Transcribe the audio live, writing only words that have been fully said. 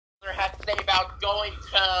has to say about going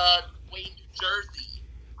to Wayne, New Jersey.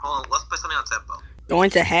 Hold on, let's play something on tempo. Going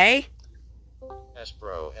to Hay?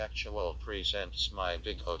 Hasbro Actual presents My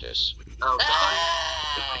Big Otis. Oh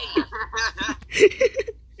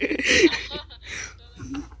Hey!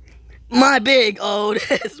 My big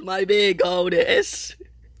Otis, my big Otis.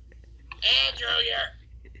 Andrew,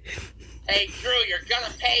 Hey, Drew, you're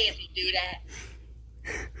gonna pay if you do that.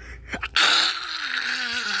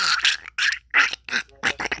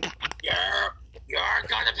 You're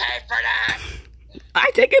gonna pay for that.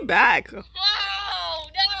 I take it back. No,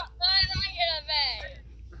 why am I gonna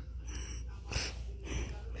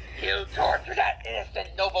pay? You tortured that innocent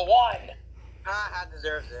Nova 1. Haha,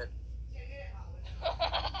 deserves it.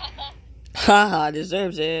 Haha,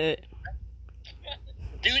 deserves it.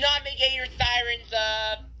 Do not negate your sirens,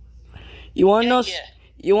 You wanna know? yeah.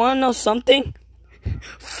 You wanna know something?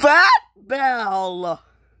 Fat Bell.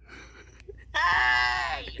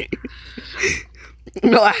 Hey!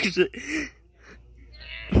 No, actually.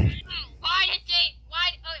 Why did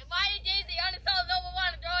Daisy uninstall Nova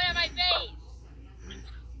 1 and throw it at my face?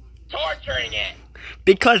 Torturing it.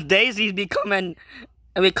 Because Daisy's becoming.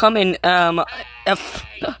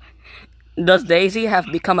 Does Daisy have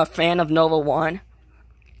become a fan of Nova 1?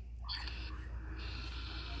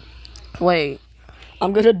 Wait,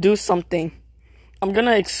 I'm gonna do something. I'm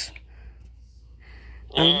gonna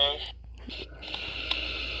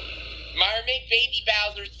My roommate Baby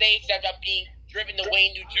Bowser saves about being driven to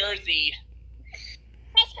Wayne, New Jersey.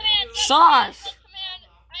 Test command. Sauce. Test command.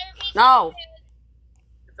 I repeat. No.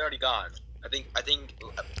 It's already gone. I think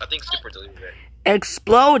Super deleted it.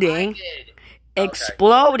 Exploding. I did.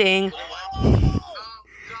 Exploding. Oh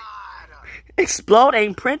God!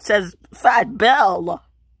 Exploding Princess Fat Bell.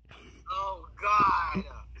 Oh God! You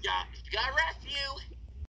got ready.